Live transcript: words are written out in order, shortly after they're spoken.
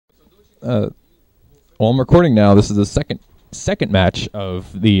Well, I'm recording now. This is the second match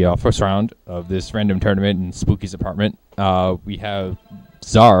of the first round of this random tournament in Spooky's apartment. We have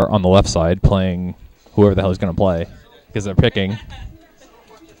Czar on the left side playing whoever the hell is going to play because they're picking.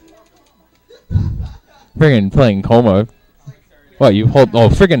 Friggin' playing Kouma. What, you hold... Oh,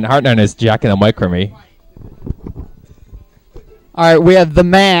 friggin' HeartNana is jacking the mic for me. Alright, we have the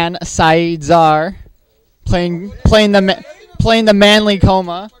man, Zaeler, playing the manly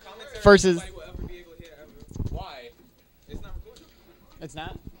Kouma versus... Why? It's not recording. It's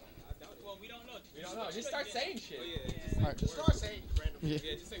not? Well, we don't know. We don't know. Just start saying shit. Right. Just start saying random shit.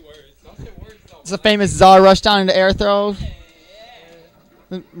 Yeah, just say words. Don't say words. It's a famous Czar rush down into air throw.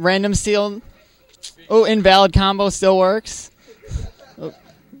 Random steal. Oh, invalid combo still works. Oh.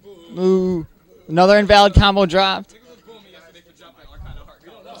 Ooh. Another invalid combo dropped.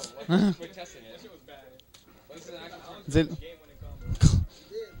 We're testing it. Is it?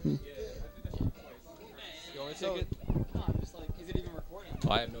 You want to take it? No, I'm just like, is it even recording?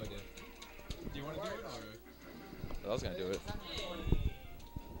 Oh, I have no idea. Do you want to do it? Or? I was going to do it.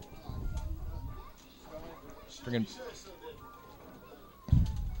 Friggin'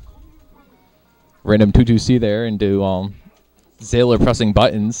 random 2-2-C there into Zaeler pressing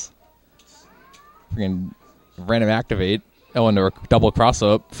buttons. Friggin' random activate. Oh, and a double cross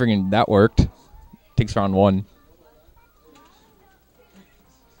up. Friggin' that worked. Takes round one.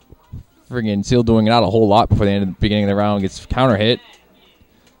 Friggin' Ciel doing it out a whole lot before the beginning of the round. Gets counter hit.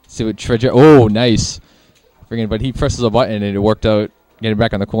 See what Treasure. Oh, nice. Friggin', but he presses a button and it worked out. Getting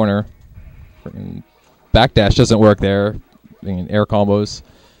back in the corner. Friggin' backdash doesn't work there. Friggin' air combos.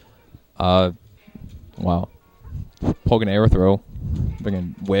 Wow. Poking air throw.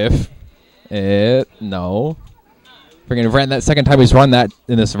 Friggin' whiff. No. Friggin' ran that second time he's run that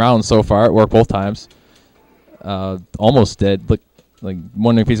in this round so far. It worked both times. Almost did. Look. Like,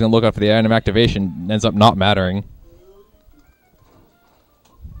 wondering if he's going to look up for the random activation. Ends up not mattering.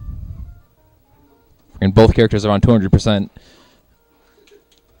 And both characters are on 200%.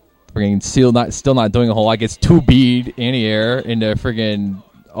 Friggin' Ciel still not doing a whole lot. Gets 2 bead anti-air into friggin'...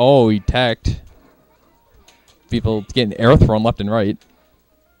 Oh, he teched. People getting air thrown left and right.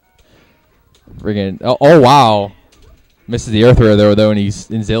 Friggin'... Oh, wow. Misses the air throw there, though, and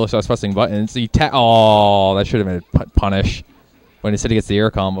Zaeler starts pressing buttons. Oh, that should have been a punish. When instead he gets the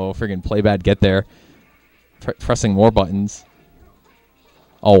air combo, friggin' play bad, get there. Pressing more buttons.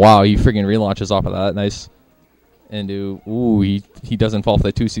 Oh, wow, he friggin' relaunches off of that. Nice. And he doesn't fall for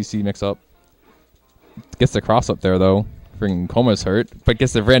the 2CC mix-up. Gets the cross up there, though. Friggin' Kouma's hurt. But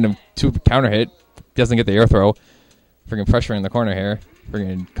gets the random 2 counter hit. Doesn't get the air throw. Friggin' pressure in the corner here.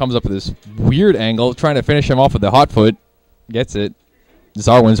 Friggin' comes up with this weird angle. Trying to finish him off with the hot foot. Gets it.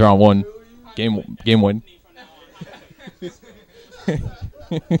 Czar wins round 1. Game win.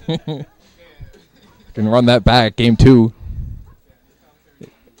 Can run that back. Game 2.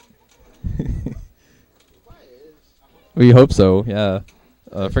 We hope so. Yeah.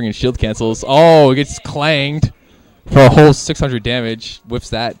 Friggin' shield cancels. Oh, it gets clanged for a whole 600 damage. Whiffs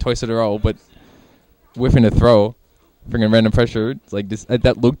that twice in a row, but whiffing a throw. Friggin' random pressure. It's like this.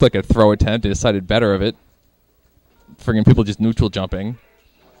 That looked like a throw attempt. They decided better of it. Friggin' people just neutral jumping.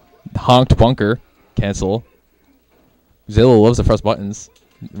 Honked bunker. Cancel. Zaeler loves to press buttons.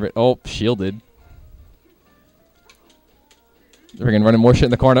 Oh, shielded. Friggin' running more shit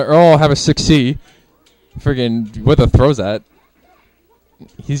in the corner. Oh, have a 6C. Friggin' where the throws at.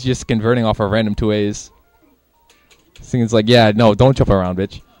 He's just converting off of random 2As. This thing is like, yeah, no, don't jump around,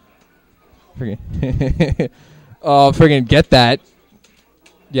 bitch. Friggin'. Oh, friggin' get that.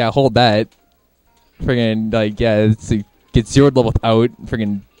 Yeah, hold that. Friggin', like, yeah, get zeroed level without.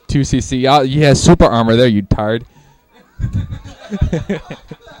 Friggin' 2CC. Oh, yeah, super armor there, you tard.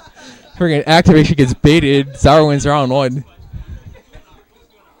 Friggin' activation gets baited. Czar wins round 1.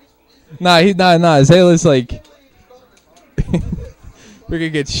 Nah. Zaeler's like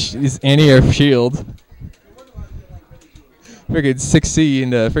friggin' gets his anti-air shield. Friggin' 6C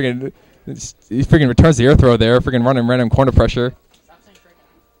and he friggin' returns the air throw there. Friggin' running random corner pressure.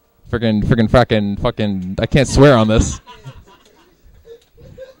 Friggin' fucking I can't swear on this.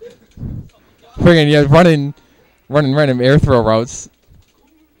 Friggin' yeah, running random air throw routes.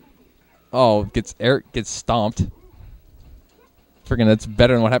 Oh, gets stomped. Friggin' that's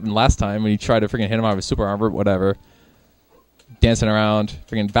better than what happened last time when he tried to friggin' hit him out of his super armor, whatever. Dancing around,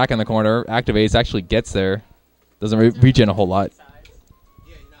 friggin' back in the corner, activates, actually gets there. Doesn't regen a whole lot.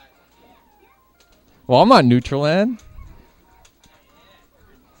 Well, I'm not neutral, man.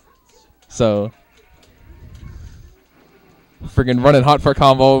 So, friggin' running hot for a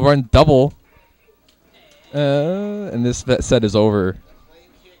combo, run double. And this set is over.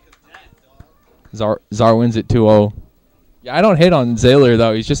 Zar wins it 2-0. Yeah, I don't hate on Zaeler,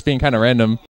 though. He's just being kind of random.